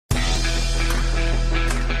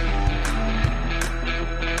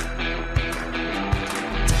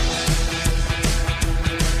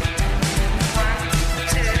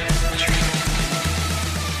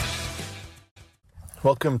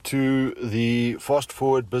Welcome to the Fast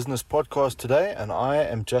Forward Business Podcast today, and I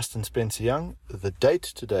am Justin Spencer Young. The date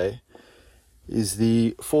today is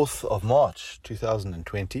the 4th of March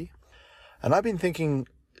 2020, and I've been thinking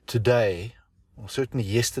today, or certainly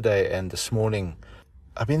yesterday and this morning,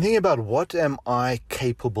 I've been thinking about what am I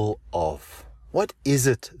capable of? What is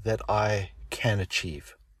it that I can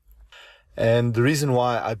achieve? And the reason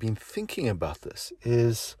why I've been thinking about this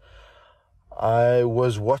is I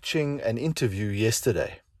was watching an interview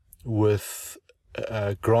yesterday with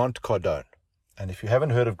Grant Cardone. And if you haven't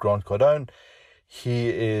heard of Grant Cardone, he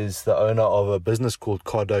is the owner of a business called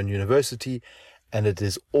Cardone University, and it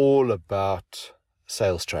is all about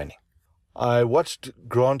sales training. I watched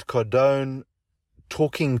Grant Cardone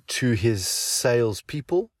talking to his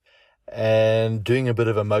salespeople and doing a bit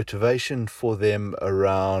of a motivation for them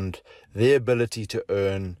around their ability to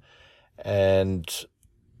earn and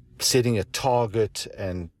setting a target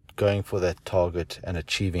and going for that target and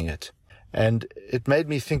achieving it. And it made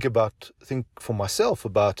me think for myself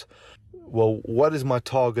about, well, what is my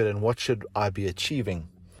target and what should I be achieving?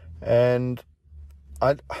 And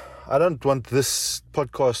I don't want this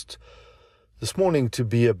podcast this morning to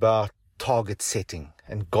be about target setting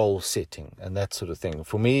and goal setting and that sort of thing.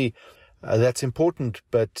 For me, that's important,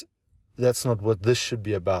 but that's not what this should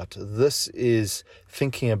be about. This is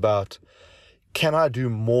thinking about, can I do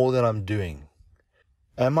more than I'm doing?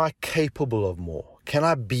 Am I capable of more? Can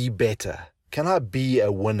I be better? Can I be a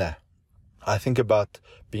winner? I think about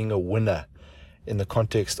being a winner in the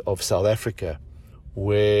context of South Africa,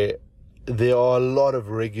 where there are a lot of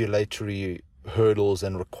regulatory hurdles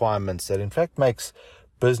and requirements that in fact makes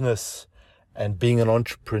business and being an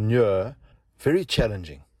entrepreneur very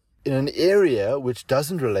challenging. In an area which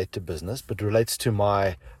doesn't relate to business but relates to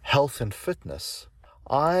my health and fitness,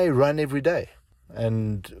 I run every day.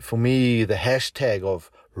 And for me, the hashtag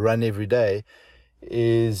of run every day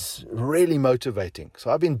is really motivating.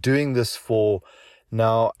 So I've been doing this for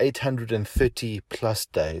now 830 plus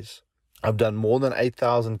days. I've done more than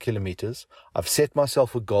 8,000 kilometers. I've set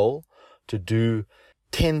myself a goal to do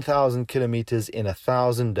 10,000 kilometers in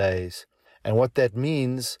 1,000 days. And what that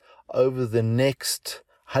means, over the next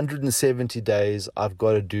 170 days, I've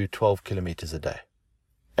got to do 12 kilometers a day.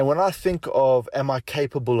 And when I think of, am I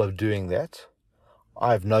capable of doing that?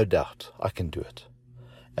 I have no doubt I can do it.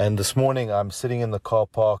 And this morning I'm sitting in the car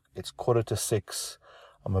park. It's 5:45.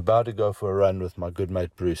 I'm about to go for a run with my good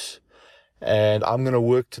mate Bruce. And I'm going to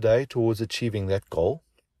work today towards achieving that goal.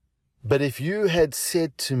 But if you had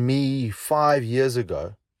said to me 5 years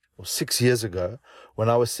ago or 6 years ago, when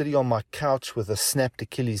I was sitting on my couch with a snapped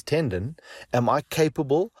Achilles tendon, am I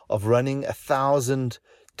capable of running 1,000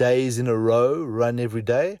 days in a row, run every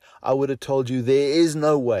day? I would have told you there is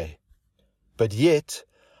no way. But yet,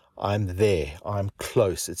 I'm there. I'm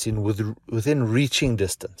close. It's within reaching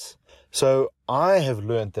distance. So I have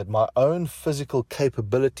learned that my own physical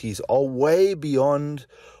capabilities are way beyond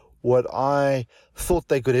what I thought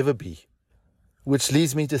they could ever be, which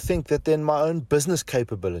leads me to think that then my own business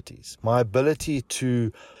capabilities, my ability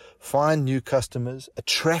to find new customers,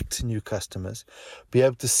 attract new customers, be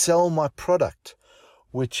able to sell my product,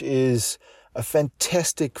 which is a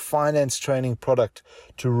fantastic finance training product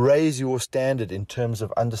to raise your standard in terms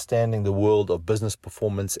of understanding the world of business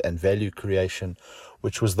performance and value creation,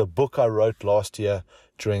 which was the book I wrote last year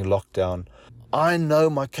during lockdown. I know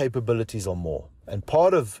my capabilities are more. And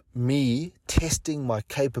part of me testing my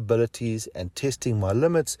capabilities and testing my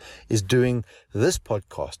limits is doing this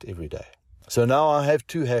podcast every day. So now I have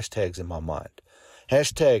two hashtags in my mind.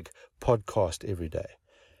 Hashtag podcast every day.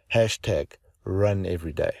 Hashtag run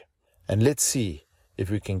every day. And let's see if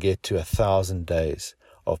we can get to 1,000 days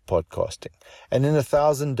of podcasting. And in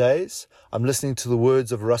 1,000 days, I'm listening to the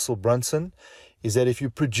words of Russell Brunson, is that if you're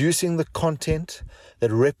producing the content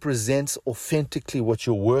that represents authentically what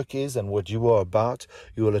your work is and what you are about,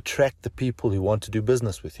 you will attract the people who want to do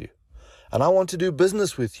business with you. And I want to do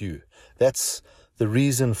business with you. That's the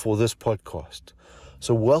reason for this podcast.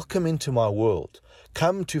 So welcome into my world.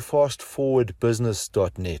 Come to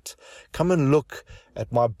fastforwardbusiness.net. Come and look at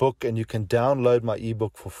my book, and you can download my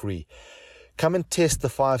ebook for free. Come and test the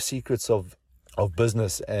 5 secrets of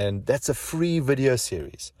business, and that's a free video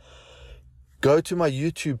series. Go to my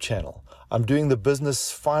YouTube channel. I'm doing the Business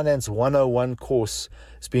Finance 101 course.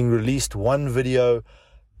 It's being released 2 videos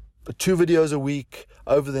a week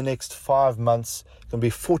over the next 5 months. It's going to be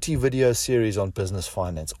 40 video series on business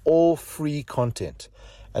finance, all free content.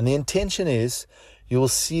 And the intention is you will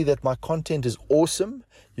see that my content is awesome.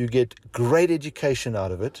 You get great education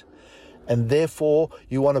out of it. And therefore,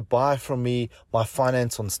 you want to buy from me my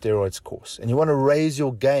Finance on Steroids course. And you want to raise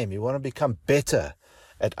your game. You want to become better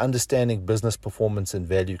at understanding business performance and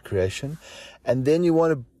value creation. And then you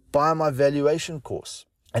want to buy my valuation course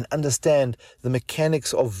and understand the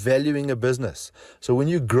mechanics of valuing a business. So when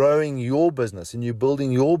you're growing your business and you're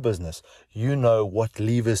building your business, you know what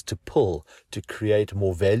levers to pull to create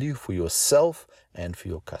more value for yourself and for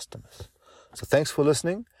your customers. So thanks for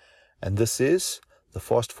listening. And this is the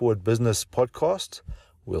Fast Forward Business Podcast.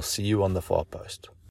 We'll see you on the far post.